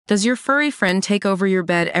Does your furry friend take over your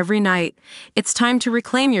bed every night? It's time to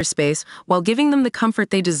reclaim your space while giving them the comfort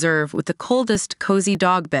they deserve with the coldest, cozy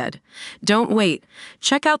dog bed. Don't wait.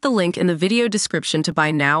 Check out the link in the video description to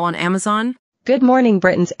buy now on Amazon. Good morning.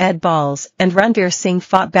 Britain's Ed Balls and Ranvir Singh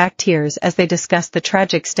fought back tears as they discussed the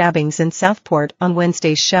tragic stabbings in Southport on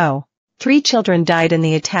Wednesday's show. 3 children died in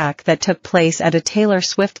the attack that took place at a Taylor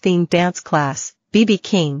Swift-themed dance class. B.B.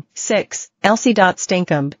 King, 6, Elsie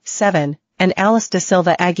Stankham, 7, and Alice Da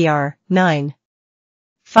Silva Aguiar, 9.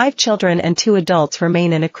 5 children and 2 adults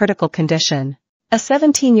remain in a critical condition. A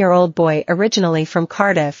 17-year-old boy originally from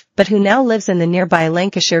Cardiff, but who now lives in the nearby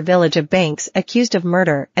Lancashire village of Banks, accused of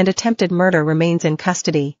murder and attempted murder, remains in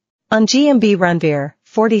custody. On GMB, Ranvir,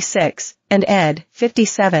 46, and Ed,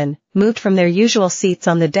 57, moved from their usual seats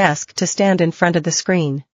on the desk to stand in front of the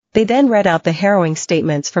screen. They then read out the harrowing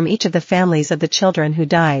statements from each of the families of the children who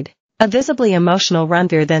died. A visibly emotional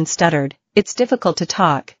Ranvir then stuttered, "It's difficult to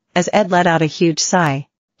talk," as Ed let out a huge sigh.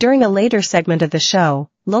 During a later segment of the show,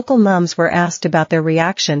 local mums were asked about their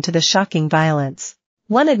reaction to the shocking violence.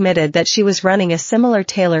 One admitted that she was running a similar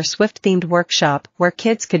Taylor Swift-themed workshop where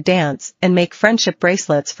kids could dance and make friendship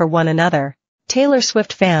bracelets for one another. Taylor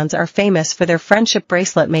Swift fans are famous for their friendship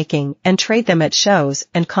bracelet making and trade them at shows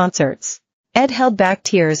and concerts. Ed held back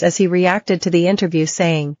tears as he reacted to the interview,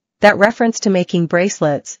 saying, "That reference to making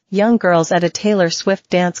bracelets, young girls at a Taylor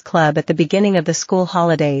Swift dance club at the beginning of the school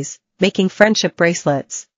holidays, making friendship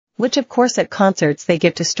bracelets, which of course at concerts they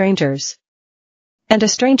give to strangers. And a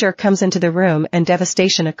stranger comes into the room and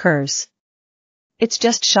devastation occurs. It's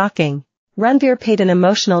just shocking." Ranvir paid an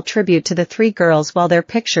emotional tribute to the 3 girls while their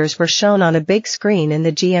pictures were shown on a big screen in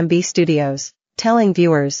the GMB studios, telling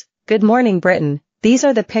viewers, "Good morning, Britain. These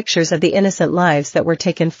are the pictures of the innocent lives that were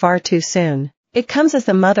taken far too soon." It comes as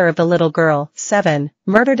the mother of the little girl, 7,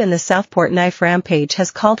 murdered in the Southport knife rampage has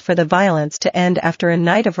called for the violence to end after a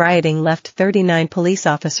night of rioting left 39 police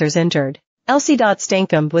officers injured. Elsie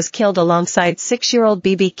Stankham was killed alongside 6-year-old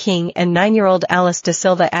B.B. King and 9-year-old Alice Da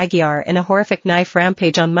Silva Aguiar in a horrific knife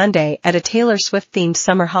rampage on Monday at a Taylor Swift-themed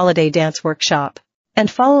summer holiday dance workshop. And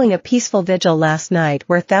following a peaceful vigil last night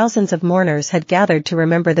where thousands of mourners had gathered to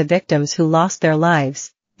remember the victims who lost their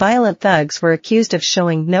lives, violent thugs were accused of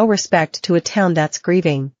showing no respect to a town that's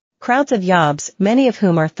grieving. Crowds of yobs, many of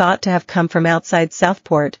whom are thought to have come from outside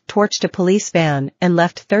Southport, torched a police van and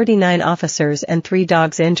left 39 officers and 3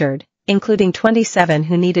 dogs injured, including 27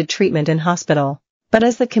 who needed treatment in hospital. But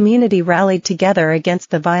as the community rallied together against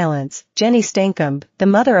the violence, Jenny Stankham, the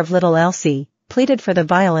mother of little Elsie, pleaded for the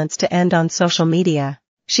violence to end on social media.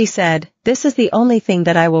 She said, "This is the only thing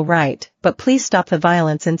that I will write, but please stop the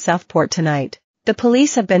violence in Southport tonight. The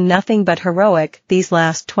police have been nothing but heroic these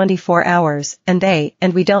last 24 hours, and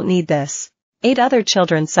we don't need this." 8 other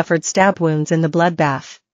children suffered stab wounds in the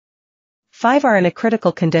bloodbath. 5 are in a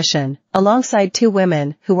critical condition, alongside 2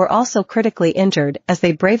 women who were also critically injured as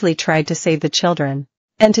they bravely tried to save the children.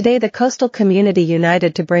 And today the coastal community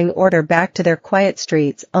united to bring order back to their quiet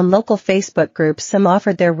streets. On local Facebook groups, some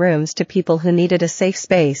offered their rooms to people who needed a safe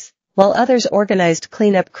space, while others organized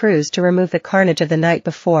cleanup crews to remove the carnage of the night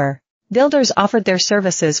before. Builders offered their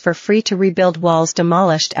services for free to rebuild walls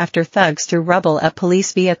demolished after thugs threw rubble at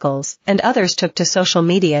police vehicles, and others took to social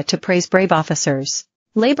media to praise brave officers.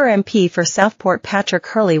 Labour MP for Southport Patrick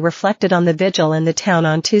Hurley reflected on the vigil in the town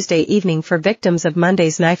on Tuesday evening for victims of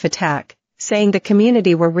Monday's knife attack, saying the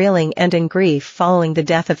community were reeling and in grief following the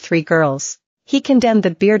death of 3 girls. He condemned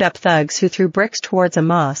the beard-up thugs who threw bricks towards a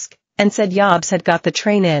mosque, and said yobs had got the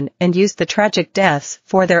train in and used the tragic deaths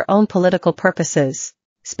for their own political purposes.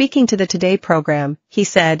 Speaking to the Today program, he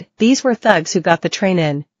said, "These were thugs who got the train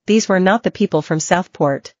in, these were not the people from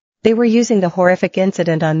Southport. They were using the horrific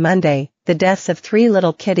incident on Monday, the deaths of 3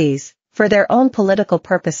 little kiddies, for their own political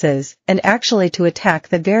purposes, and actually to attack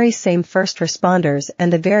the very same first responders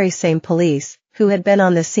and the very same police, who had been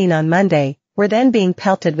on the scene on Monday, were then being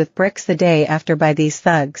pelted with bricks the day after by these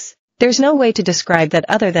thugs. There's no way to describe that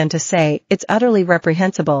other than to say, it's utterly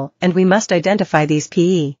reprehensible and we must identify these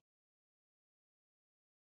PE.